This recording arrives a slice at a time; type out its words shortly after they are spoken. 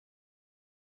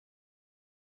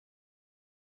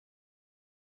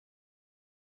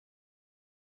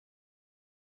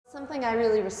Something I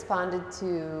really responded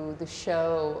to the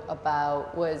show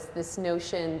about was this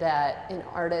notion that an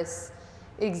artist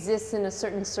exists in a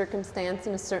certain circumstance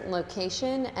in a certain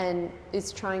location and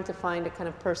is trying to find a kind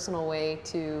of personal way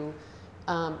to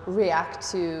react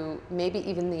to maybe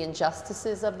even the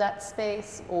injustices of that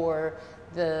space or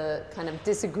the kind of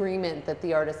disagreement that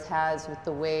the artist has with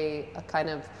the way a kind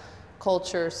of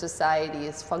culture, society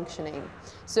is functioning.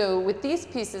 So with these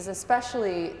pieces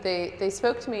especially, they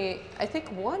spoke to me. I think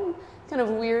one kind of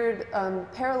weird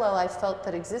parallel I felt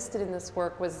that existed in this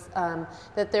work was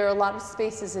that there are a lot of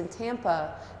spaces in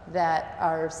Tampa that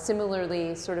are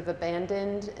similarly sort of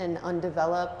abandoned and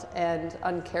undeveloped and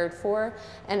uncared for.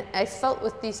 And I felt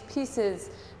with these pieces,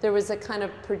 there was a kind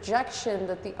of projection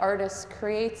that the artist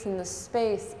creates in the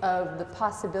space of the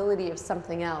possibility of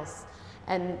something else.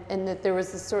 And that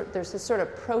there's a sort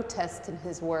of protest in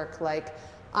his work, like,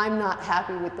 I'm not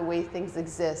happy with the way things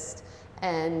exist,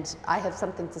 and I have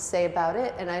something to say about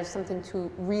it, and I have something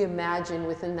to reimagine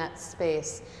within that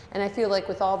space. And I feel like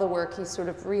with all the work, he's sort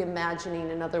of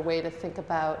reimagining another way to think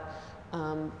about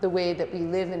the way that we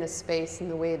live in a space and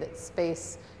the way that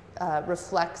space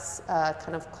reflects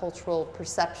kind of cultural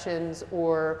perceptions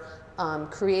or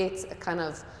creates a kind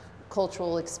of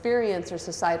cultural experience or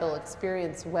societal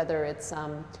experience, whether it's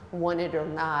wanted or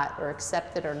not, or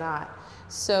accepted or not.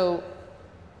 So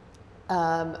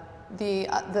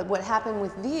what happened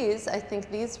with these, I think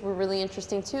these were really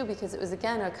interesting too, because it was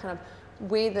again a kind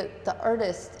of way that the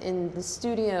artist in the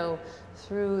studio,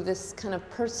 through this kind of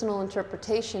personal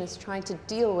interpretation, is trying to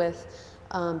deal with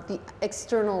the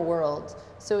external world.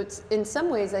 So it's, in some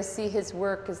ways, I see his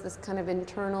work as this kind of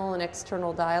internal and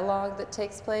external dialogue that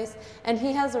takes place, and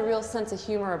he has a real sense of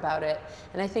humor about it.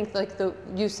 And I think like the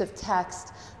use of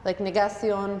text, like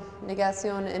negación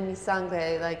en mi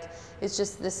sangre, like it's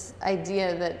just this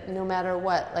idea that no matter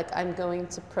what, like I'm going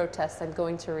to protest, I'm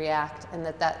going to react, and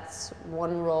that's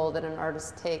one role that an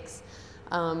artist takes.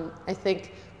 I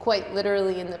think quite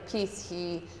literally in the piece,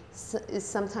 he is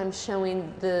sometimes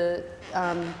showing the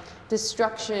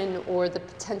destruction or the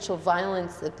potential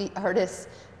violence that the artist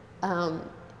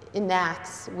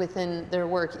enacts within their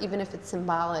work, even if it's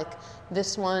symbolic.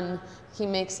 This one, he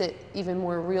makes it even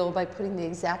more real by putting the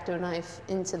X-Acto knife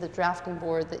into the drafting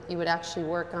board that you would actually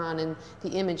work on, and the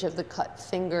image of the cut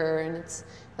finger, and it's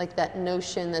like that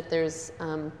notion that there's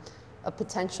a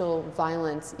potential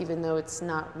violence even though it's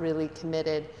not really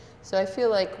committed. So I feel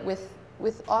like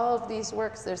with all of these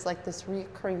works, there's like this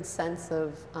recurring sense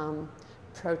of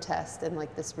protest and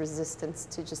like this resistance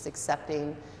to just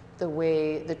accepting the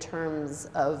way the terms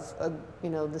of,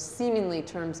 the seemingly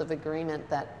terms of agreement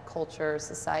that culture,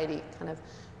 society kind of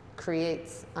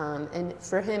creates. And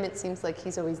for him, it seems like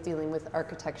he's always dealing with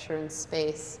architecture and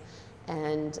space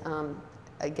and,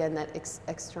 again, that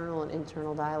external and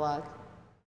internal dialogue.